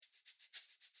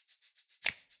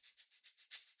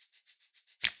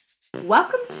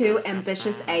Welcome to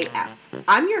Ambitious AF.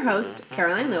 I'm your host,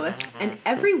 Caroline Lewis, and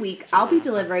every week I'll be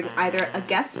delivering either a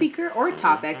guest speaker or a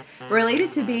topic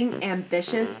related to being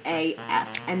ambitious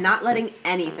AF and not letting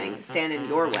anything stand in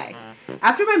your way.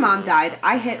 After my mom died,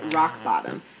 I hit rock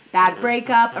bottom. Bad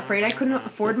breakup, afraid I couldn't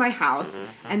afford my house,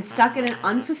 and stuck in an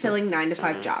unfulfilling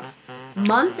 9-to-5 job.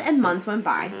 Months and months went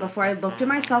by before I looked at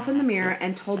myself in the mirror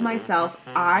and told myself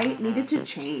I needed to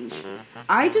change.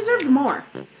 I deserved more.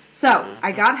 So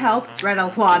I got help, read a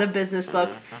lot of business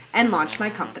books, and launched my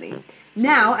company.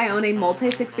 Now I own a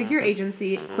multi-six-figure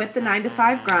agency, quit the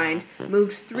 9-to-5 grind,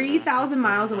 moved 3,000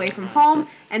 miles away from home,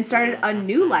 and started a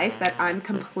new life that I'm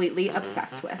completely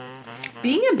obsessed with.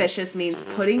 Being ambitious means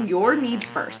putting your needs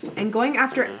first and going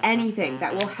after anything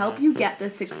that will help you get the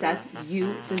success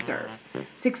you deserve.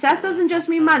 Success doesn't just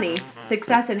mean money,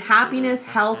 success in happiness,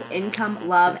 health, income,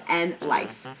 love, and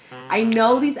life. I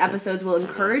know these episodes will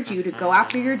encourage you to go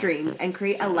after your dreams and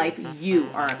create a life you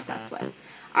are obsessed with.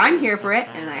 I'm here for it,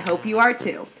 and I hope you are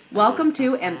too. Welcome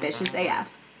to Ambitious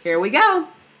AF. Here we go.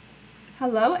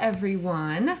 Hello,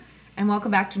 everyone, and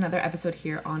welcome back to another episode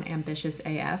here on Ambitious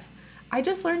AF. I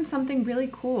just learned something really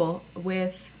cool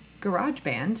with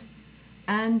GarageBand,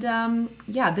 and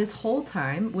this whole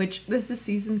time, which this is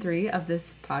season 3 of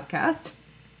this podcast,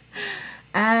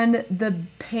 and the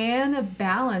pan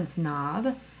balance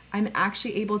knob, I'm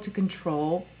actually able to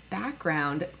control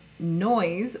background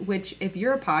noise, which if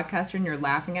you're a podcaster and you're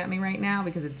laughing at me right now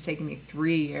because it's taken me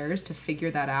 3 years to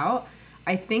figure that out,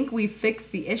 I think we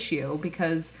fixed the issue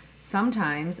because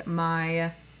sometimes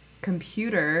my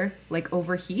computer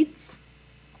overheats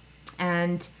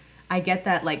and I get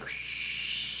that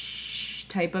shh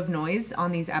type of noise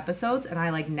on these episodes, and I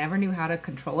never knew how to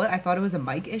control it. I thought it was a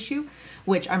mic issue,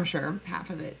 which I'm sure half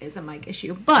of it is a mic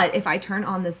issue. But if I turn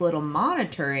on this little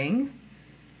monitoring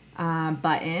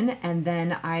button and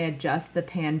then I adjust the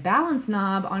pan balance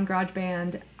knob on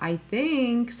GarageBand, I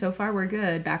think so far we're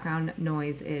good. Background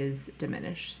noise is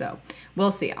diminished. So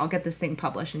we'll see. I'll get this thing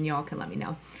published and y'all can let me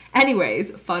know.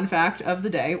 Anyways, fun fact of the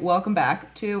day. Welcome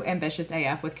back to Ambitious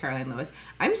AF with Caroline Lewis.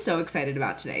 I'm so excited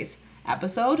about today's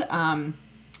episode.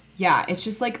 It's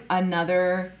just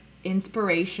another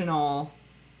inspirational,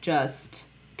 just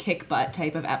kick butt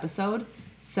type of episode.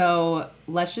 So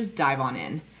let's just dive on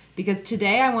in. Because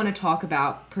today I want to talk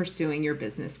about pursuing your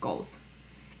business goals.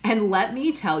 And let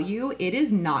me tell you, it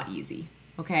is not easy,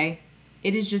 okay?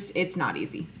 It's not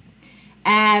easy.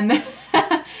 And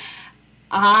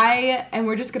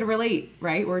we're just going to relate,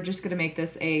 right? We're just going to make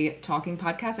this a talking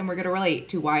podcast and we're going to relate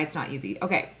to why it's not easy.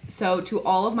 Okay, so to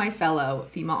all of my fellow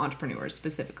female entrepreneurs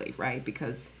specifically, right?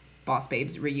 Because boss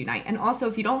babes reunite. And also,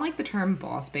 if you don't like the term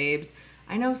boss babes,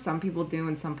 I know some people do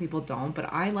and some people don't,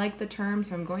 but I like the term,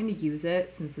 so I'm going to use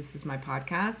it since this is my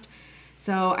podcast.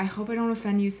 So I hope I don't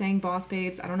offend you saying boss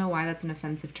babes. I don't know why that's an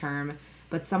offensive term,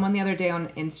 but someone the other day on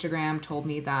Instagram told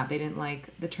me that they didn't like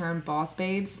the term boss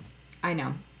babes. I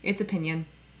know, it's opinion,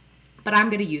 but I'm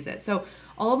going to use it. So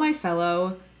all of my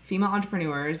fellow female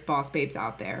entrepreneurs, boss babes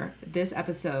out there, this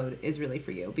episode is really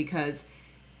for you because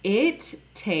it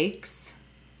takes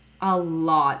a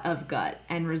lot of gut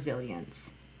and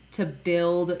resilience to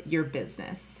build your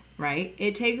business, right?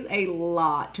 It takes a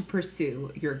lot to pursue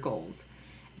your goals.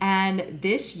 And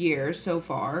this year so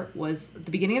far the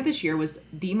beginning of this year was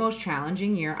the most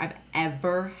challenging year I've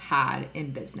ever had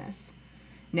in business.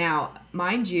 Now,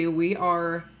 mind you, we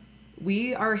are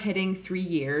hitting 3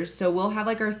 years. So we'll have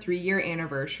our 3-year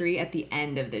anniversary at the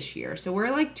end of this year. So we're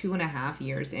 2.5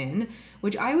 years in,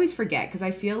 which I always forget because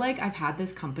I feel like I've had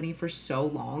this company for so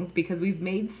long because we've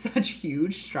made such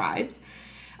huge strides.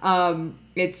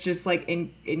 It's just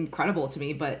incredible to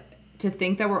me, but to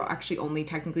think that we're actually only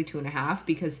technically 2.5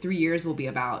 because 3 years will be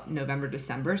about November,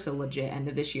 December. So legit end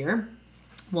of this year,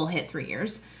 we'll hit 3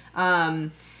 years.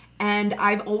 And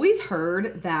I've always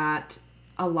heard that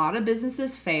a lot of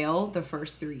businesses fail the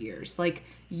first 3 years.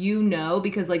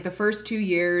 Because the first 2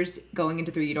 years going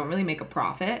into 3, you don't really make a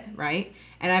profit, right?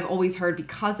 And I've always heard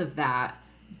because of that,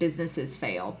 businesses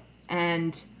fail.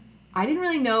 And I didn't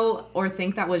really know or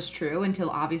think that was true until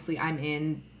obviously I'm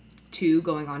in 2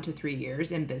 going on to 3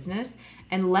 years in business.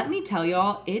 And let me tell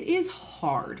y'all, it is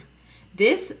hard.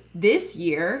 This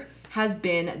year has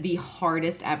been the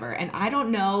hardest ever. And I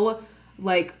don't know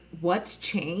what's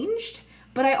changed,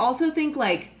 but I also think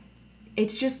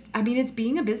it's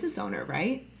being a business owner,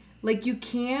 right? You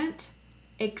can't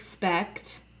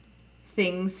expect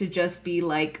things to just be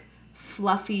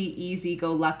fluffy,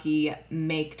 easy-go-lucky,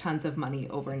 make tons of money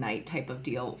overnight type of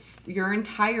deal. Your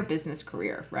entire business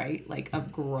career, right?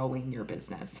 Of growing your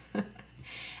business.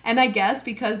 And I guess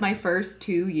because my first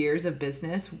 2 years of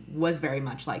business was very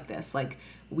much like this. Like,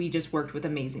 we just worked with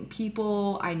amazing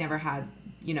people. I never had,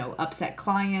 upset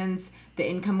clients. The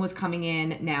income was coming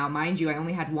in. Now, mind you, I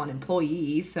only had one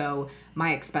employee, so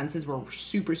my expenses were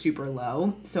super, super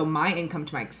low. So my income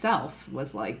to myself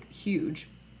was like huge,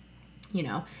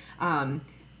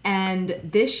 and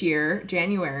this year,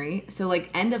 January, so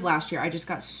like end of last year, I just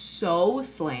got so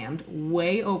slammed,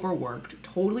 way overworked,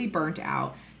 totally burnt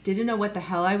out, didn't know what the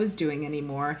hell I was doing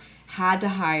anymore, had to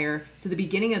hire. So the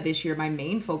beginning of this year, my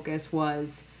main focus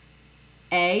was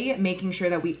making sure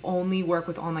that we only work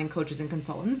with online coaches and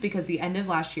consultants, because the end of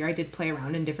last year, I did play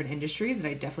around in different industries that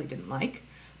I definitely didn't like.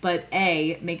 But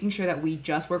making sure that we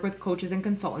just work with coaches and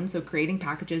consultants, so creating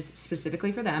packages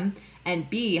specifically for them, and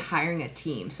B, hiring a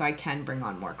team so I can bring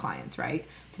on more clients, right?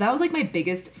 So that was like my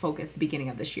biggest focus at the beginning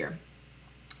of this year.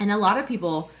 And a lot of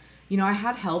people, I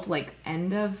had help like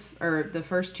the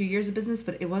first 2 years of business,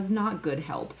 but it was not good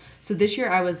help. So this year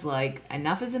I was like,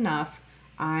 enough is enough.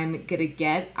 I'm going to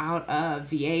get out of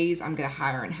VAs. I'm going to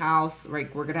hire in-house.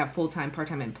 Like, we're going to have full-time,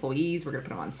 part-time employees. We're going to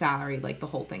put them on salary, like the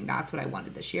whole thing. That's what I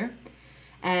wanted this year.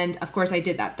 And of course I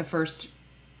did that the first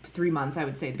 3 months, I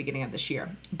would say, at the beginning of this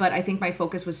year. But I think my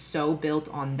focus was so built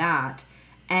on that.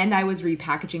 And I was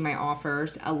repackaging my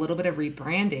offers, a little bit of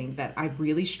rebranding, that I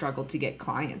really struggled to get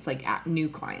clients, like new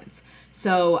clients.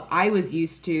 So I was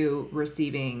used to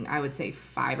receiving, I would say,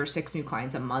 5 or 6 new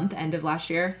clients a month end of last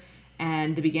year.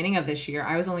 And the beginning of this year,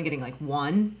 I was only getting like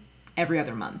 1 every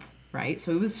other month. Right?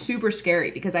 So it was super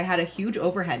scary because I had a huge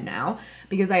overhead now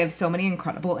because I have so many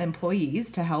incredible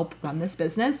employees to help run this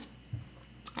business.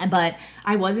 But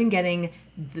I wasn't getting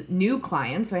the new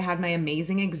clients. So I had my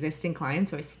amazing existing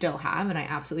clients, who I still have, and I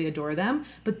absolutely adore them.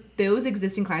 But those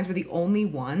existing clients were the only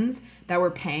ones that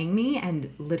were paying me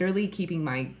and literally keeping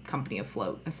my company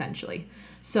afloat, essentially.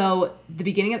 So the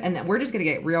beginning of, and we're just going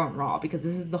to get real and raw because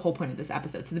this is the whole point of this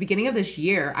episode. So the beginning of this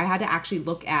year, I had to actually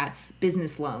look at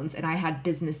business loans, and I had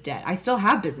business debt. I still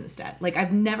have business debt. Like,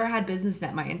 I've never had business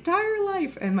debt my entire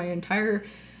life, and my entire,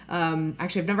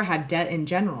 actually I've never had debt in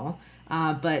general.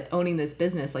 But owning this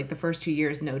business, like the first 2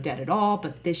 years, no debt at all.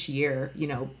 But this year,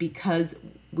 because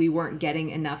we weren't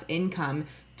getting enough income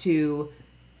to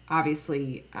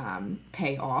obviously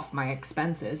pay off my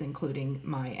expenses, including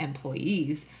my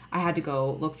employees, I had to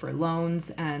go look for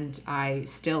loans, and I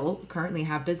still currently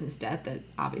have business debt that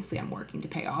obviously I'm working to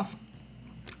pay off.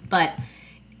 But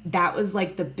that was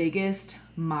like the biggest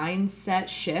mindset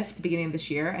shift at the beginning of this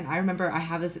year. And I remember I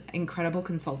have this incredible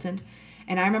consultant,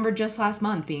 and I remember just last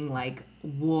month being like,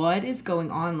 what is going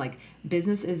on? Like,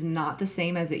 business is not the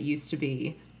same as it used to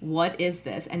be. What is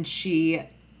this? And she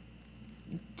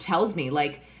tells me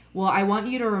like, well, I want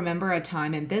you to remember a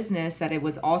time in business that it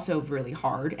was also really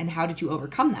hard, and how did you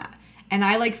overcome that? And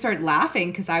I like started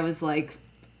laughing because I was like,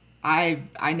 I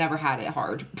never had it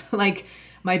hard. Like,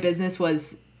 my business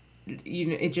was,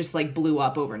 it just like blew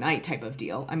up overnight type of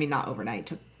deal. I mean, not overnight,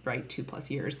 took 2+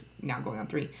 years, now going on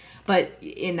 3. But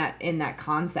in that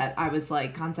concept, I was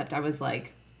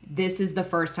like, this is the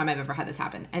first time I've ever had this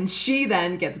happen. And she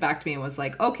then gets back to me and was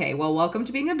like, okay, well, welcome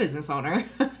to being a business owner.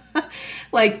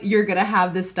 Like, you're going to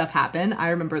have this stuff happen. I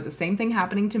remember the same thing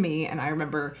happening to me. And I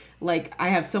remember, like, I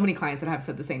have so many clients that have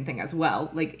said the same thing as well.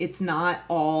 Like, it's not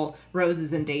all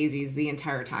roses and daisies the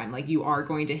entire time. Like, you are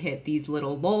going to hit these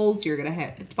little lulls. You're going to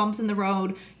hit bumps in the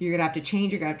road. You're going to have to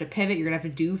change. You're going to have to pivot. You're going to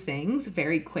have to do things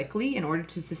very quickly in order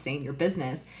to sustain your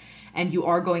business. And you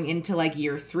are going into like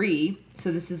year 3.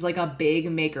 So this is like a big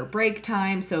make or break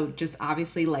time. So just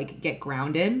obviously like get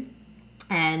grounded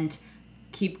and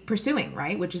keep pursuing,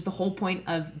 right? Which is the whole point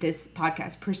of this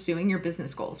podcast, pursuing your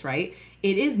business goals, right?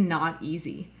 It is not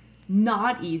easy.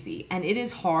 And it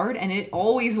is hard, and it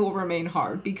always will remain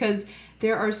hard because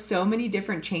there are so many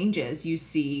different changes you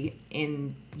see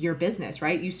in your business,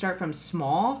 right? You start from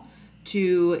small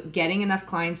to getting enough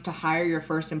clients to hire your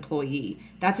first employee.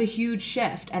 That's a huge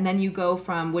shift. And then you go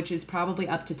from, which is probably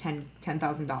up to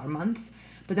 $10,000 months.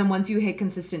 But then once you hit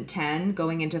consistent 10,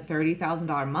 going into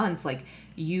 $30,000 months, like,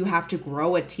 you have to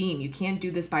grow a team. You can't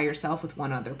do this by yourself with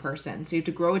one other person. So you have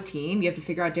to grow a team. You have to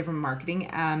figure out different marketing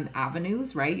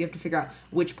avenues, right? You have to figure out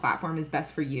which platform is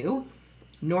best for you.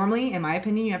 Normally, in my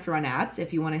opinion, you have to run ads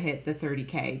if you want to hit the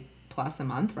 30K plus a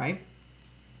month, right?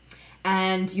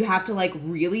 And you have to like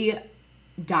really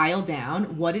dial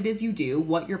down what it is you do,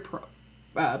 what your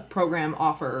program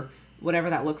offer, whatever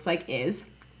that looks like is,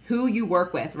 who you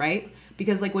work with, right?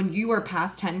 Because like when you are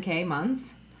past 10K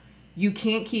months, you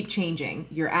can't keep changing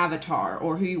your avatar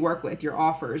or who you work with, your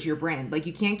offers, your brand. Like,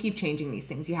 you can't keep changing these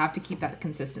things. You have to keep that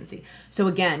consistency. So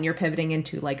again, you're pivoting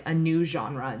into like a new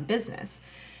genre in business.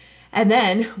 And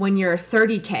then when you're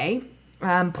 30K,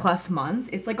 plus months,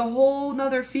 it's like a whole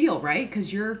nother feel, right?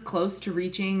 Because you're close to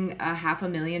reaching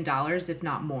 $500,000, if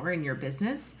not more, in your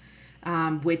business,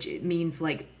 which it means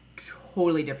like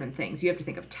totally different things. You have to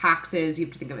think of taxes, you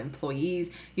have to think of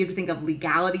employees, you have to think of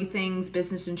legality things,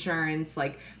 business insurance,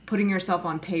 like putting yourself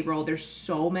on payroll. There's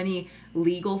so many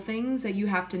legal things that you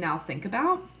have to now think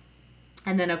about.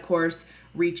 And then of course,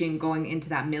 going into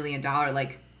that $1 million,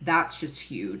 like that's just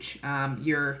huge.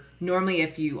 You're normally,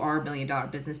 if you are $1 million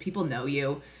business, people know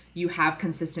you have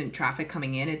consistent traffic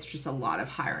coming in. It's just a lot of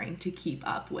hiring to keep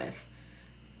up with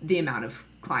the amount of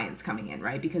clients coming in,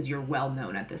 right? Because you're well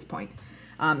known at this point.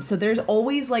 So there's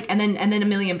always like, and then $1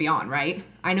 million beyond, right?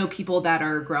 I know people that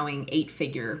are growing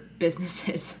 8-figure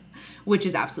businesses, which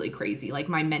is absolutely crazy. Like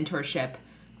my mentorship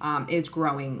is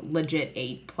growing legit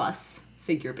 8+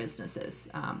 figure businesses,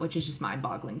 which is just mind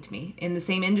boggling to me, in the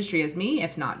same industry as me,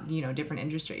 if not, different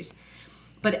industries.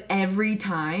 But every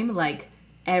time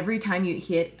you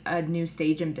hit a new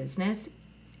stage in business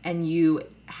and you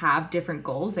have different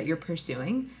goals that you're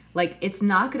pursuing, like it's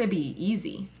not going to be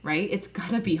easy, right? It's going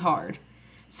to be hard.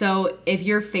 So if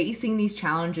you're facing these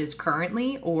challenges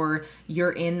currently, or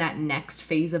you're in that next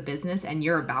phase of business and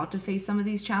you're about to face some of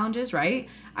these challenges, right?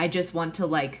 I just want to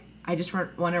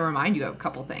remind you of a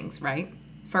couple things, right?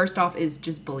 First off is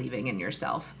just believing in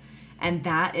yourself. And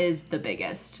that is the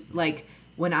biggest. Like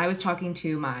when I was talking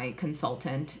to my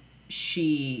consultant,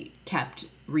 she kept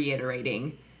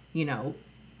reiterating,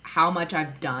 how much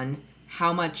I've done,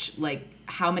 how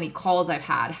many calls I've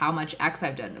had, how much X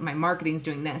I've done, my marketing's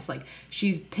doing this. Like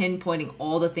she's pinpointing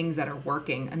all the things that are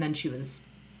working. And then she was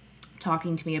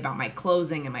talking to me about my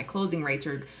closing, and my closing rates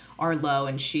are low.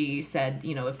 And she said,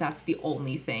 if that's the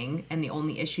only thing and the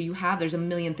only issue you have, there's a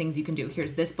million things you can do.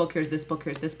 Here's this book, here's this book,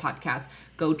 here's this podcast,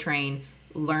 go train,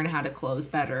 learn how to close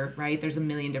better, right? There's a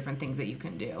million different things that you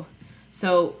can do.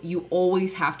 So you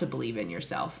always have to believe in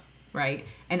yourself, right?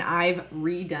 And I've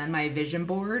redone my vision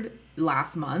board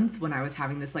last month when I was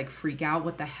having this like freak out,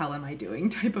 what the hell am I doing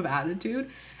type of attitude.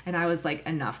 And I was like,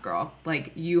 enough, girl.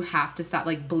 Like you have to stop,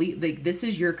 believe, this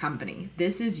is your company.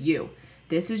 This is you.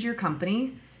 This is your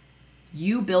company.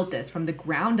 You built this from the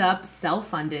ground up,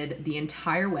 self-funded the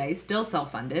entire way, still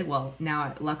self-funded. Well,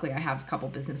 now luckily I have a couple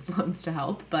business loans to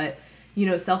help, but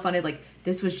self-funded, like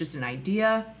this was just an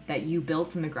idea that you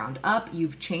built from the ground up.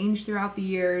 You've changed throughout the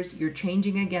years. You're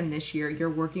changing again this year. You're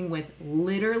working with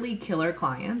literally killer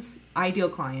clients, ideal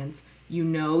clients. Your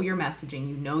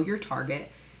messaging, your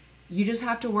target. You just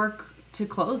have to work to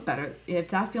close better. If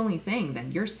that's the only thing,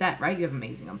 then you're set, right? You have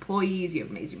amazing employees, you have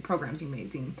amazing programs, you have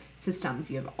amazing systems,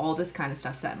 you have all this kind of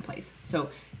stuff set in place. So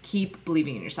keep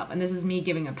believing in yourself. And this is me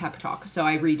giving a pep talk. So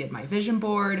I redid my vision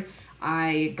board.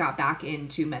 I got back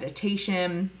into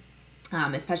meditation,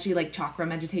 especially like chakra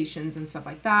meditations and stuff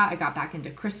like that. I got back into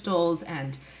crystals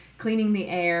and cleaning the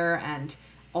air and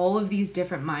all of these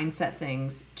different mindset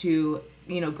things to,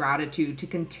 gratitude, to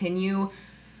continue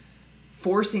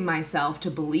forcing myself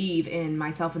to believe in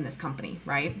myself in this company,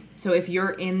 right? So if you're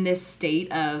in this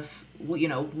state of,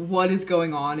 what is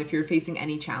going on, if you're facing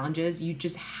any challenges, you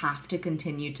just have to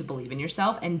continue to believe in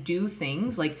yourself and do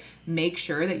things like make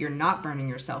sure that you're not burning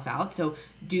yourself out. So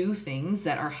do things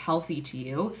that are healthy to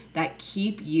you, that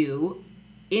keep you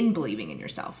in believing in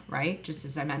yourself, right? Just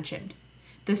as I mentioned.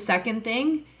 The second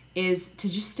thing is to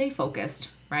just stay focused,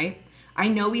 right? I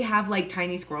know we have like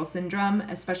tiny squirrel syndrome,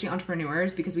 especially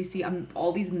entrepreneurs, because we see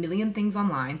all these million things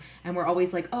online and we're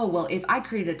always like, oh, well, if I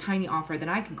created a tiny offer, then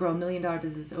I could grow $1 million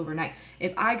business overnight.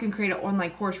 If I can create an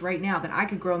online course right now, then I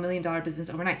could grow $1 million business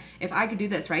overnight. If I could do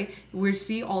this, right? We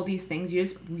see all these things. You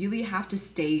just really have to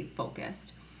stay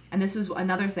focused. And this was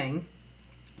another thing.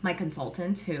 My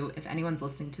consultant, who, if anyone's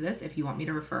listening to this, if you want me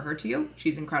to refer her to you,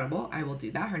 she's incredible. I will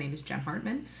do that. Her name is Jen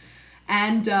Hartman.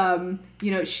 And,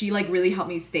 she like really helped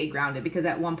me stay grounded, because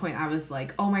at one point I was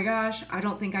like, oh my gosh, I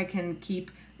don't think I can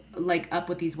keep like up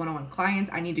with these one-on-one clients.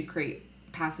 I need to create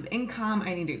passive income.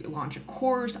 I need to launch a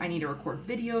course. I need to record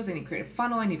videos. I need to create a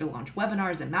funnel. I need to launch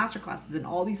webinars and masterclasses and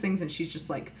all these things. And she's just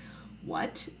like,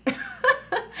 what?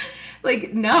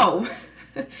 Like, no,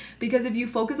 because if you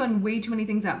focus on way too many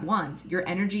things at once, your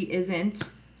energy isn't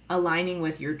aligning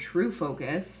with your true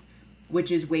focus, which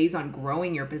is ways on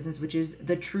growing your business, which is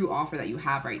the true offer that you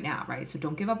have right now, right? So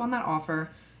don't give up on that offer.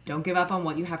 Don't give up on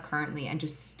what you have currently, and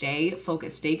just stay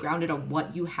focused, stay grounded on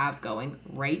what you have going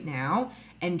right now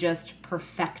and just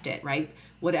perfect it, right?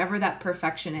 Whatever that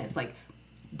perfection is, like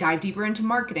dive deeper into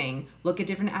marketing, look at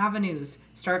different avenues,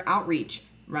 start outreach,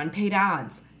 run paid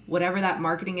ads, whatever that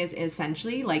marketing is,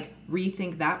 essentially like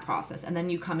rethink that process. And then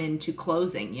you come into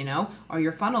closing, are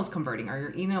your funnels converting? Are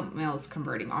your emails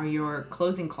converting? Are your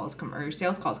closing calls or your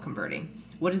sales calls converting?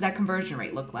 What does that conversion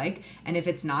rate look like? And if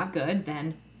it's not good,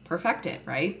 then perfect it,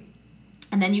 right?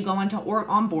 And then you go into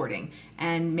onboarding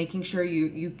and making sure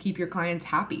you keep your clients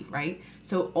happy, right?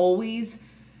 So always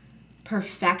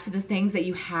perfect the things that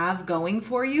you have going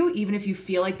for you. Even if you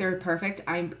feel like they're perfect,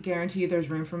 I guarantee you there's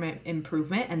room for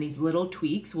improvement, and these little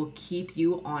tweaks will keep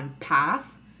you on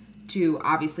path to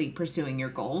obviously pursuing your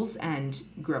goals and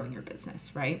growing your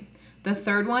business, right? The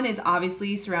third one is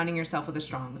obviously surrounding yourself with a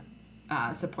strong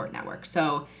support network.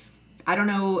 So I don't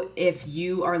know if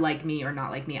you are like me or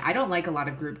not like me. I don't like a lot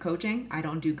of group coaching. I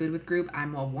don't do good with group.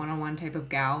 I'm a one-on-one type of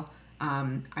gal.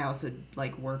 I also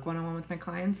like work one-on-one with my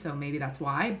clients, so maybe that's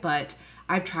why. But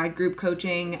I've tried group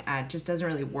coaching. It just doesn't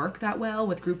really work that well.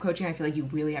 With group coaching, I feel like you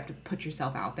really have to put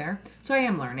yourself out there. So I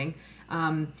am learning.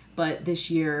 But this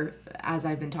year, as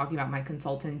I've been talking about my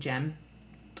consultant, Jem,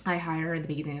 I hired her at the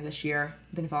beginning of this year.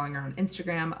 I've been following her on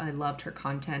Instagram. I loved her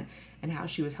content and how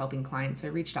she was helping clients. So I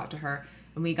reached out to her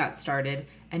and we got started.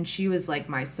 And she was like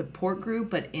my support group,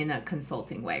 but in a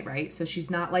consulting way, right? So she's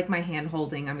not like my hand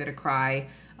holding, I'm going to cry,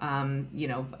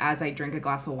 as I drink a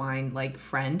glass of wine, like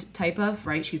friend type of,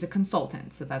 right? She's a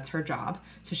consultant. So that's her job.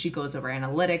 So she goes over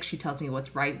analytics. She tells me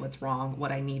what's right, what's wrong,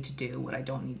 what I need to do, what I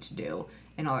don't need to do,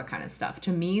 and all that kind of stuff.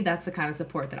 To me, that's the kind of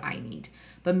support that I need.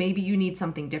 But maybe you need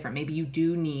something different. Maybe you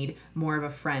do need more of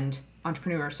a friend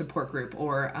entrepreneur support group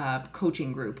or a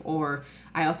coaching group. Or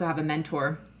I also have a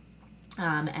mentor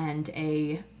and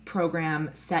a program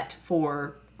set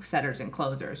for setters and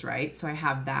closers, right? So I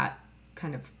have that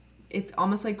kind of, it's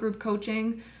almost like group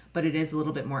coaching, but it is a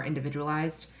little bit more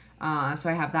individualized. So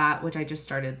I have that, which I just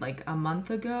started like a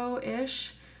month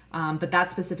ago-ish. But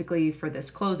that's specifically for this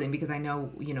closing because I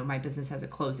know, my business has a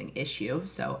closing issue.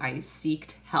 So I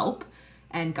seeked help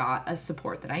and got a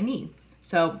support that I need.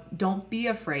 So don't be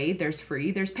afraid. There's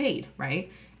free, there's paid, right?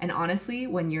 And honestly,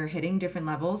 when you're hitting different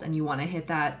levels and you want to hit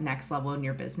that next level in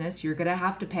your business, you're going to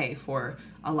have to pay for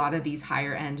a lot of these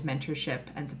higher end mentorship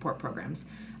and support programs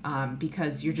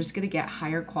because you're just going to get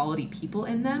higher quality people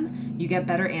in them. You get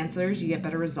better answers, you get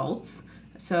better results.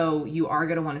 So you are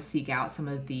going to want to seek out some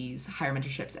of these higher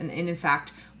mentorships. And in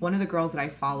fact, one of the girls that I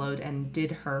followed and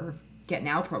did her Get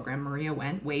Now program, Maria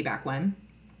Went, way back when,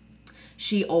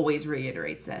 she always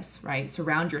reiterates this, right?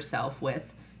 Surround yourself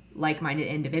with like-minded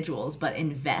individuals, but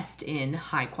invest in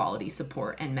high-quality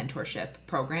support and mentorship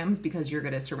programs because you're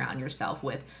going to surround yourself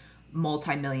with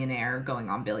multi-millionaire going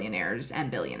on billionaires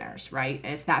and billionaires, right?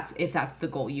 If that's the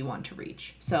goal you want to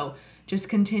reach. So just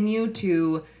continue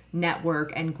to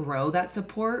network and grow that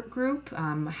support group,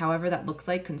 however that looks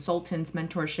like, consultants,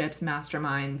 mentorships,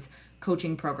 masterminds,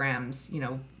 coaching programs,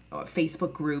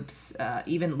 Facebook groups,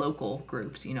 even local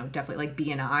groups, definitely like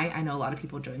BNI. I know a lot of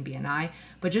people join BNI,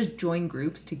 but just join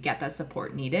groups to get that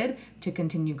support needed to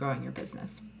continue growing your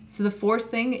business. So the fourth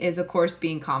thing is, of course,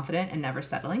 being confident and never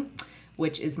settling,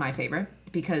 which is my favorite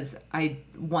because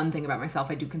one thing about myself,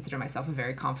 I do consider myself a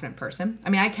very confident person. I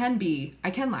mean, I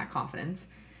can lack confidence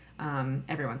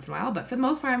every once in a while, but for the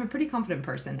most part, I'm a pretty confident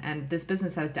person. And this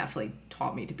business has definitely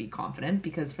taught me to be confident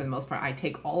because for the most part, I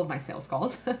take all of my sales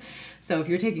calls. So if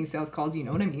you're taking sales calls, you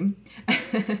know what I mean.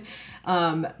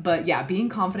 But yeah, being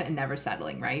confident and never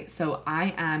settling, right? So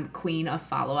I am queen of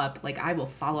follow-up. Like I will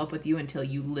follow up with you until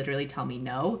you literally tell me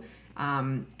no.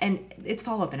 And it's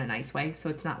follow up in a nice way. So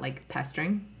it's not like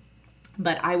pestering,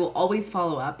 but I will always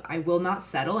follow up. I will not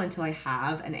settle until I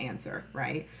have an answer,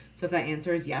 right? So if that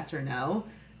answer is yes or no,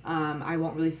 I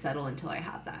won't really settle until I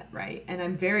have that, right? And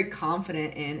I'm very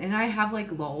confident and I have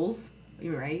like lulls,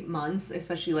 right? Months,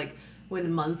 especially like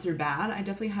when months are bad. I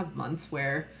definitely have months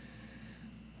where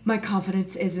my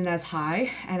confidence isn't as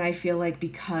high. And I feel like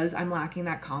because I'm lacking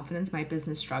that confidence, my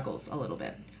business struggles a little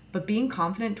bit. But being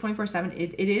confident 24/7,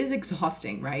 it is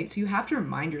exhausting, right? So you have to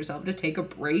remind yourself to take a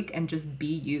break and just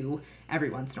be you every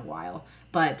once in a while.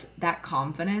 But that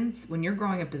confidence, when you're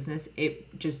growing a business,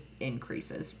 it just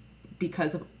increases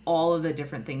because of all of the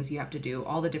different things you have to do,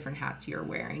 all the different hats you're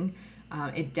wearing.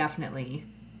 It definitely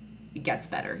gets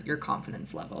better, your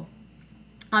confidence level.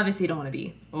 Obviously, you don't want to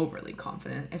be overly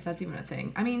confident, if that's even a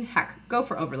thing. I mean, heck, go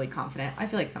for overly confident. I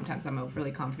feel like sometimes I'm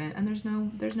overly confident, and there's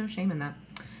no shame in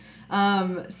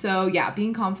that. So yeah,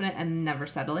 being confident and never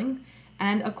settling.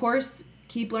 And of course,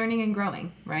 keep learning and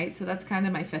growing, right? So that's kind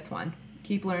of my fifth one.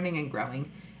 Keep learning and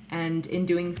growing. And in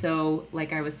doing so,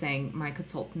 like I was saying, my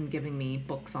consultant giving me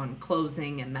books on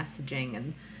closing and messaging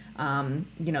and,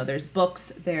 there's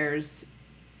books, there's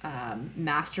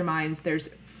masterminds, there's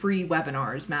free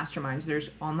webinars, masterminds,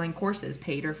 there's online courses,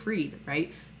 paid or free,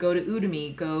 right? Go to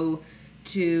Udemy, go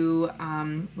to,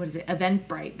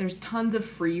 Eventbrite. There's tons of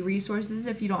free resources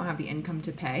if you don't have the income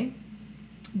to pay.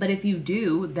 But if you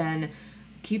do, then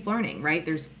keep learning, right?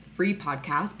 There's free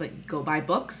podcast, but go buy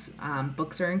books.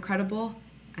 Books are incredible.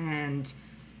 And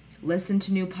listen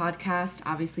to new podcasts,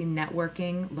 obviously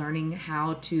networking, learning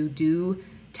how to do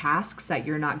tasks that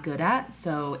you're not good at.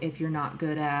 So if you're not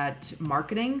good at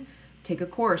marketing, take a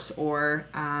course or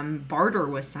barter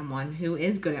with someone who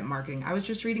is good at marketing. I was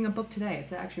just reading a book today.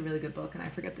 It's actually a really good book and I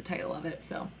forget the title of it.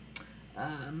 So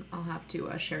I'll have to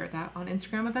share that on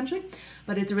Instagram eventually.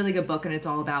 But it's a really good book and it's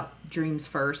all about dreams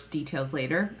first, details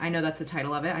later. I know that's the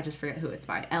title of it. I just forget who it's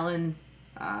by. Ellen,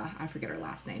 I forget her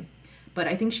last name. But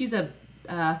I think she's a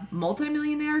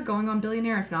multi-millionaire going on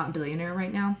billionaire, if not billionaire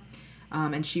right now.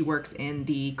 And she works in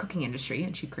the cooking industry,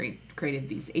 and she created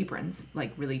these aprons,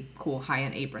 like really cool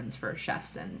high-end aprons for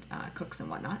chefs and cooks and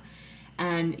whatnot.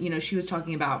 And, you know, she was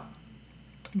talking about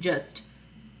just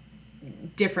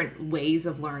different ways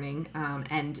of learning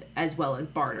and as well as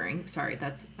bartering. Sorry,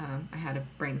 that's I had a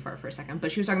brain fart for a second.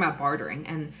 But she was talking about bartering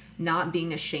and not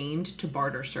being ashamed to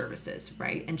barter services,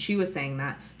 right? And she was saying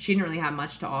that she didn't really have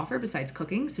much to offer besides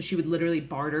cooking. So she would literally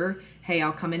barter, hey,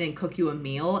 I'll come in and cook you a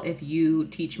meal if you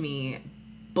teach me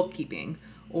bookkeeping.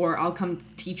 Or I'll come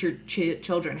teach your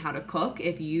children how to cook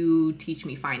if you teach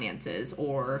me finances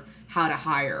or how to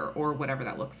hire or whatever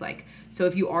that looks like. So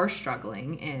if you are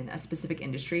struggling in a specific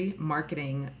industry,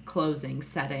 marketing, closing,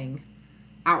 setting,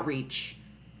 outreach,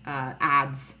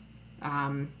 ads,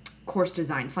 course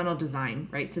design, funnel design,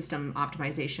 right? System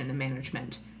optimization and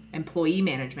management, employee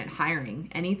management, hiring,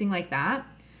 anything like that,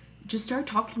 just start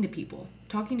talking to people,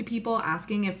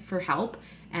 asking for help.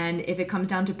 And if it comes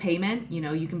down to payment, you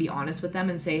know, you can be honest with them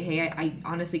and say, hey, I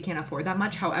honestly can't afford that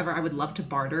much. However, I would love to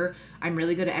barter. I'm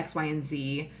really good at X, Y, and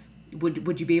Z.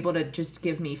 Would you be able to just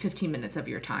give me 15 minutes of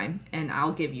your time and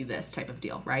I'll give you this type of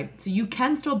deal, right? So you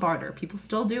can still barter. People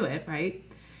still do it, right?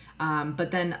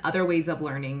 But then other ways of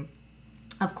learning,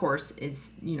 of course,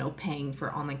 is, you know, paying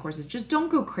for online courses. Just don't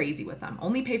go crazy with them.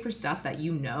 Only pay for stuff that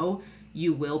you know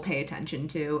you will pay attention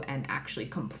to and actually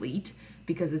complete,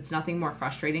 because it's nothing more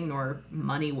frustrating nor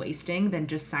money wasting than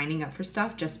just signing up for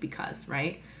stuff just because,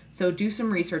 right? So do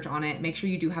some research on it. Make sure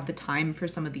you do have the time for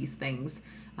some of these things,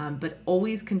 but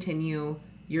always continue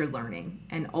your learning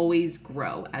and always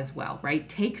grow as well, right?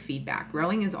 Take feedback.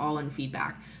 Growing is all in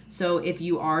feedback. So if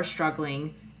you are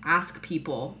struggling, ask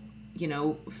people, you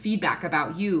know, feedback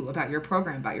about you, about your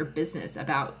program, about your business,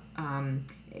 about,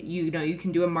 you know, you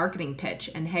can do a marketing pitch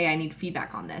and, hey, I need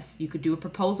feedback on this. You could do a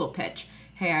proposal pitch.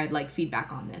 Hey, I'd like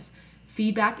feedback on this.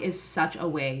 Feedback is such a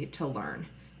way to learn.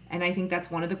 And I think that's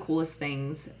one of the coolest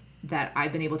things that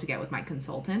I've been able to get with my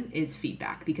consultant is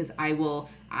feedback, because I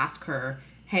will ask her,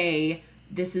 hey,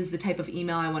 this is the type of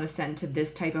email I want to send to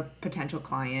this type of potential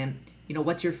client. You know,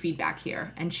 what's your feedback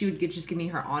here? And she would just give me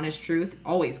her honest truth.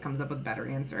 Always comes up with a better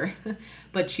answer,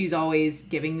 but she's always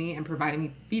giving me and providing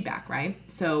me feedback, right?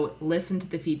 So listen to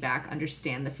the feedback,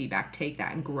 understand the feedback, take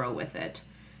that and grow with it.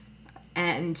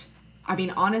 And I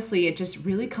mean, honestly, it just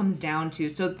really comes down to,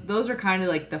 so those are kind of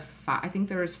like the five, I think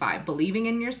there was 5, believing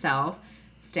in yourself,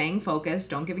 staying focused,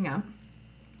 don't giving up,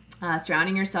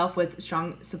 surrounding yourself with a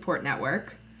strong support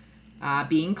network,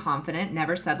 being confident,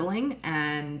 never settling,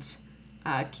 and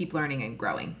keep learning and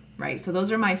growing, right? So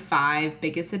those are my 5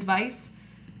 biggest advice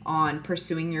on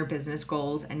pursuing your business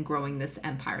goals and growing this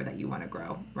empire that you want to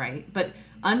grow, right? But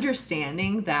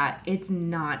understanding that it's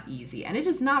not easy and it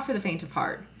is not for the faint of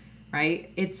heart, right?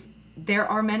 There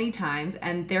are many times,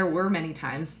 and there were many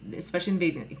times, especially in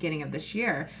the beginning of this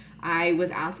year, I was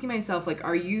asking myself, like,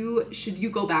 should you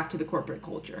go back to the corporate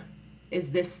culture? Is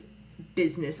this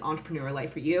business entrepreneur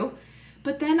life for you?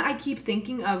 But then I keep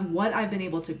thinking of what I've been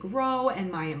able to grow and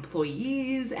my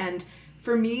employees. And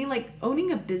for me, like,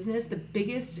 owning a business, the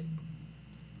biggest,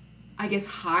 I guess,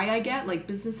 high I get, like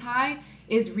business high,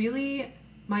 is really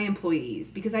my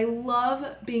employees, because I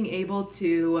love being able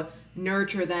to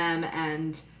nurture them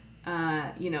and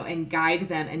and guide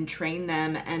them and train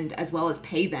them, and as well as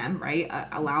pay them, right?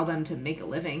 Allow them to make a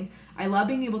living. I love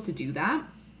being able to do that.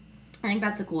 I think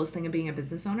that's the coolest thing of being a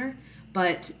business owner.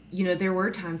 But, you know, there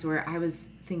were times where I was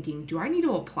thinking, do I need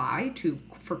to apply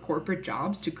for corporate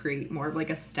jobs to create more of like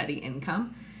a steady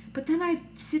income? But then I'd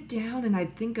sit down and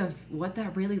I'd think of what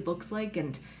that really looks like,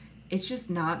 and it's just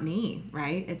not me,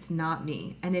 right? It's not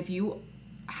me. And if you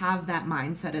have that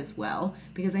mindset as well,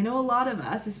 because I know a lot of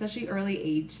us, especially early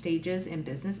age stages in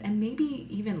business and maybe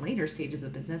even later stages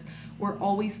of business, we're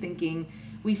always thinking,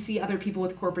 we see other people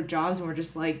with corporate jobs and we're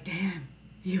just like, damn,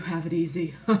 you have it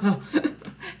easy.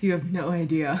 You have no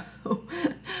idea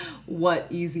what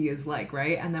easy is like,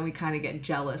 right? And then we kind of get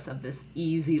jealous of this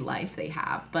easy life they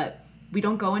have. But we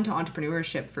don't go into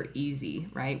entrepreneurship for easy,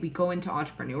 right? We go into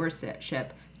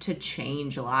entrepreneurship to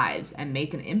change lives and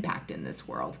make an impact in this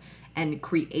world. and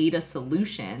create a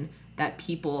solution that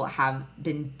people have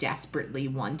been desperately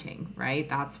wanting, right?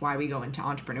 That's why we go into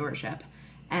entrepreneurship.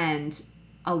 And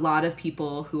a lot of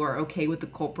people who are okay with the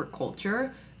corporate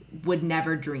culture would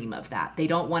never dream of that. They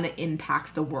don't want to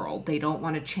impact the world. They don't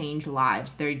want to change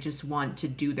lives. They just want to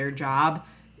do their job,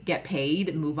 get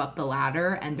paid, move up the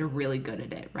ladder, and they're really good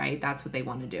at it, right? That's what they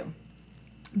want to do.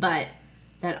 But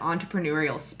that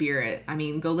entrepreneurial spirit, I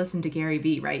mean, go listen to Gary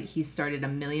Vee, right? He's started a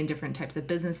million different types of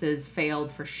businesses,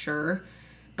 failed for sure,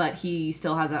 but he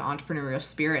still has that entrepreneurial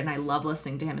spirit, and I love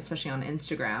listening to him, especially on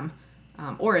Instagram,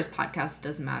 or his podcast, it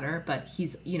doesn't matter, but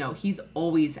he's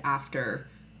always after,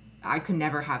 I could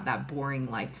never have that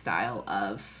boring lifestyle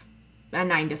of a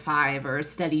 9-to-5 or a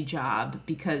steady job,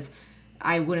 because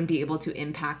I wouldn't be able to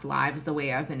impact lives the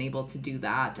way I've been able to do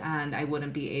that, and I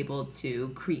wouldn't be able to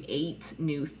create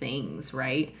new things,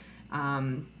 right?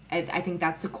 I think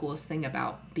that's the coolest thing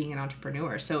about being an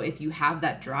entrepreneur. So if you have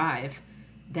that drive,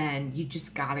 then you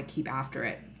just gotta keep after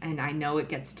it. And I know it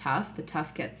gets tough. The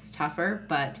tough gets tougher,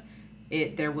 but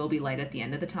there will be light at the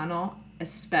end of the tunnel,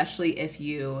 especially if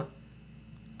you,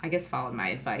 I guess, follow my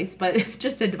advice, but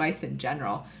just advice in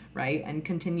general, right? And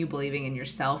continue believing in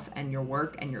yourself and your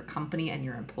work and your company and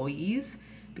your employees,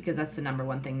 because that's the number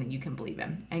one thing that you can believe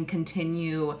in. And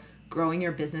continue growing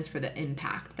your business for the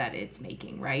impact that it's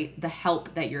making, right? The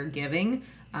help that you're giving,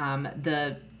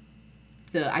 the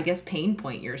I guess, pain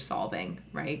point you're solving,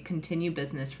 right? Continue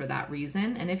business for that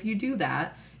reason. And if you do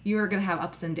that, you are going to have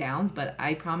ups and downs, but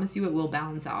I promise you it will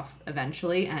balance off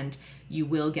eventually, and you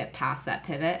will get past that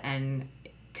pivot and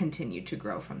continue to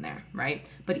grow from there, right?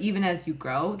 But even as you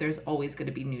grow, there's always going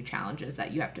to be new challenges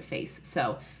that you have to face.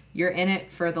 So you're in it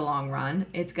for the long run.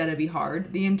 It's going to be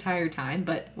hard the entire time,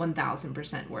 but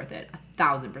 1,000% worth it.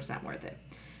 1,000% worth it.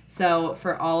 So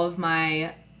for all of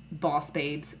my boss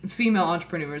babes, female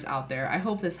entrepreneurs out there, I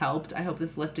hope this helped. I hope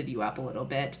this lifted you up a little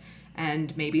bit,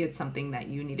 and maybe it's something that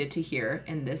you needed to hear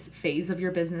in this phase of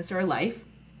your business or life.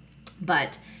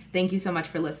 But thank you so much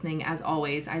for listening. As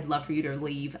always, I'd love for you to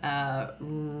leave a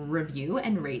review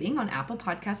and rating on Apple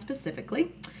Podcasts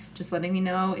specifically. Just letting me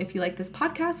know if you like this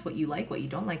podcast, what you like, what you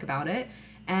don't like about it.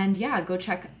 And yeah, go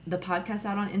check the podcast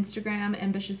out on Instagram,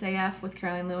 Ambitious AF with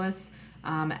Caroline Lewis.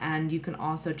 And you can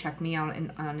also check me out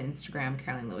on Instagram,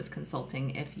 Caroline Lewis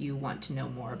Consulting, if you want to know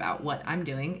more about what I'm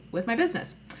doing with my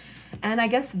business. And I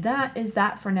guess that is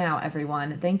that for now,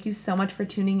 everyone. Thank you so much for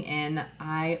tuning in.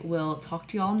 I will talk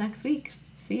to you all next week.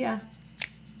 See ya.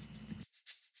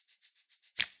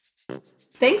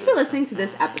 Thanks for listening to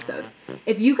this episode.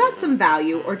 If you got some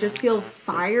value or just feel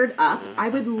fired up, I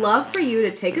would love for you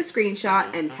to take a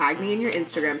screenshot and tag me in your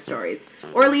Instagram stories,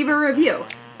 or leave a review.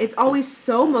 It's always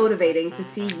so motivating to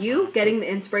see you getting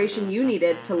the inspiration you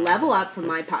needed to level up from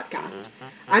my podcast.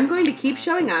 I'm going to keep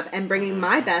showing up and bringing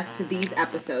my best to these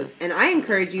episodes, and I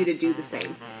encourage you to do the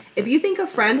same. If you think a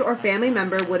friend or family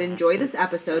member would enjoy this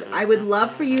episode, I would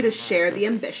love for you to share the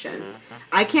ambition.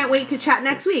 I can't wait to chat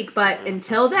next week, but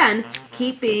until then,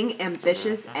 keep being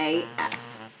ambitious AF.